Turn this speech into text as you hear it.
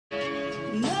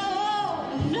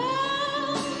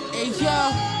Hey yo,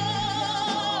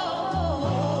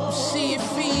 I'm seeing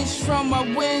fiends from my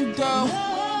window,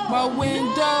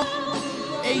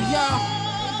 Hey yo,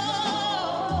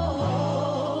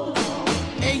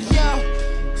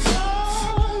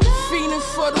 fiending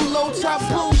for the low top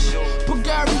boost.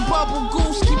 Bulgari bubble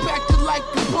goose, keep acting like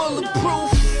the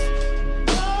bulletproof.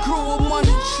 Grew up on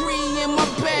a tree in my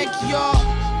backyard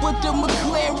with the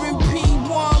McLaren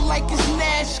P1 like it's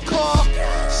NASCAR.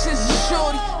 Since the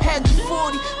shorty had the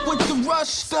 40 with the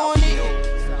rust on it.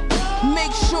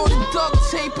 Make sure the duct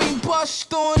tape ain't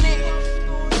bust on it.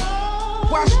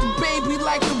 Watch the baby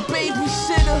like a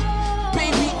babysitter.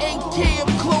 Baby 8K up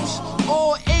close,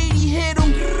 all 80 hit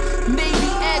him.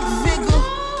 Navy act vigor,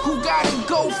 who gotta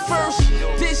go first?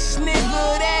 This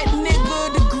nigga, that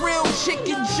nigga, the grilled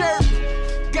chicken jerk.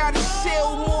 Gotta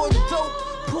sell more dope,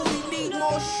 Hoodie need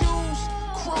more shoes.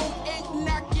 Chrome 8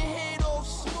 knock your head off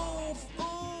smooth.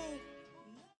 Ooh.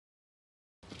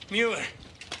 Mueller.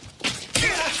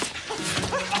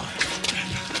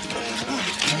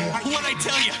 What'd I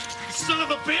tell you? Son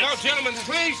of a bitch! No, gentlemen,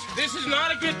 please. This is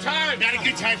not a good time. Not a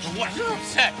good time for what?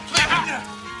 Set.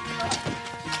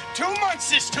 2 months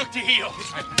this took to heal.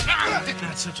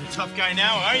 Not such a tough guy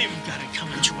now, are you? You got it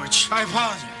coming, George. I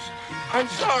apologize. I'm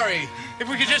sorry. If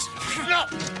we could just... No!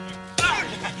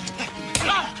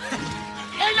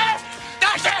 Hey, left!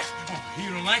 That's it! Oh, you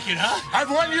don't like it, huh? I've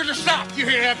warned you to stop. You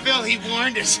hear that, Bill? He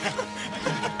warned us.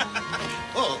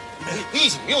 Oh,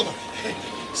 easy, Mueller.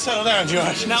 Settle down,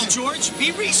 George. Now, George,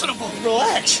 be reasonable.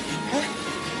 Relax.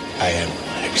 I am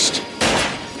relaxed.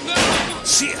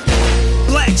 Yeah.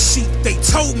 Black sheep, they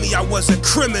told me I was a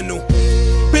criminal.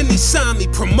 Benny signed me,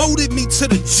 promoted me to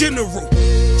the general.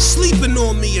 Sleeping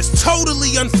on me is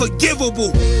totally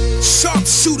unforgivable.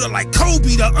 Sharpshooter like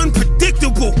Kobe, the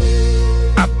unpredictable.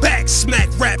 I back smack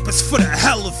rappers for the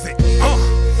hell of it.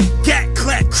 Gat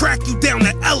clack, crack you down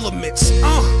to elements.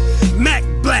 Mac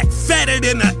Black, fatter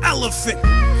than an elephant.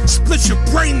 Split your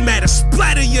brain matter,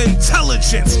 splatter your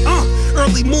intelligence.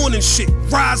 Early morning shit,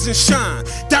 rise and shine.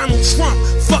 Donald Trump,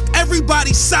 fuck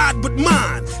everybody's side but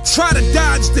mine. Try to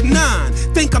dodge the 9.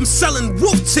 Think I'm selling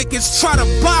wolf tickets, try to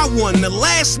buy one. The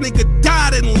last nigga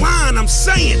died in line, I'm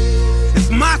saying. If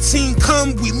my team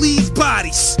come, we leave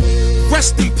bodies.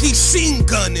 Rest in peace, Sheen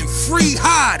Gun and free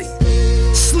Hoodie.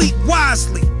 Sleep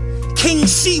wisely. King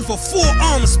Shiva, 4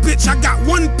 arms, bitch. I got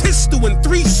 1 pistol and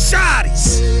 3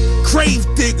 shotties. Grave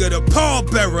digger, the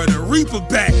pallbearer, the reaper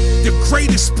back. The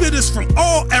greatest spitters from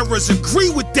all eras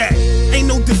agree with that. Ain't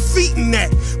no defeating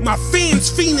that. My fans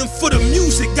fiending for the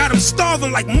music, got them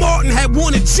starving like Martin had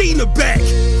wanted Gina back.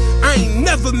 I ain't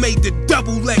never made the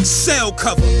double-leg cell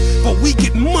cover, but we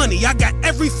get money, I got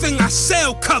everything I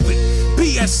sell covered.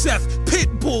 BSF, pit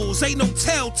bulls, ain't no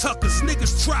tail tuckers.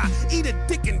 Niggas try, eat a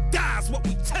dick and die's what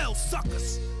we tell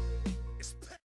suckers.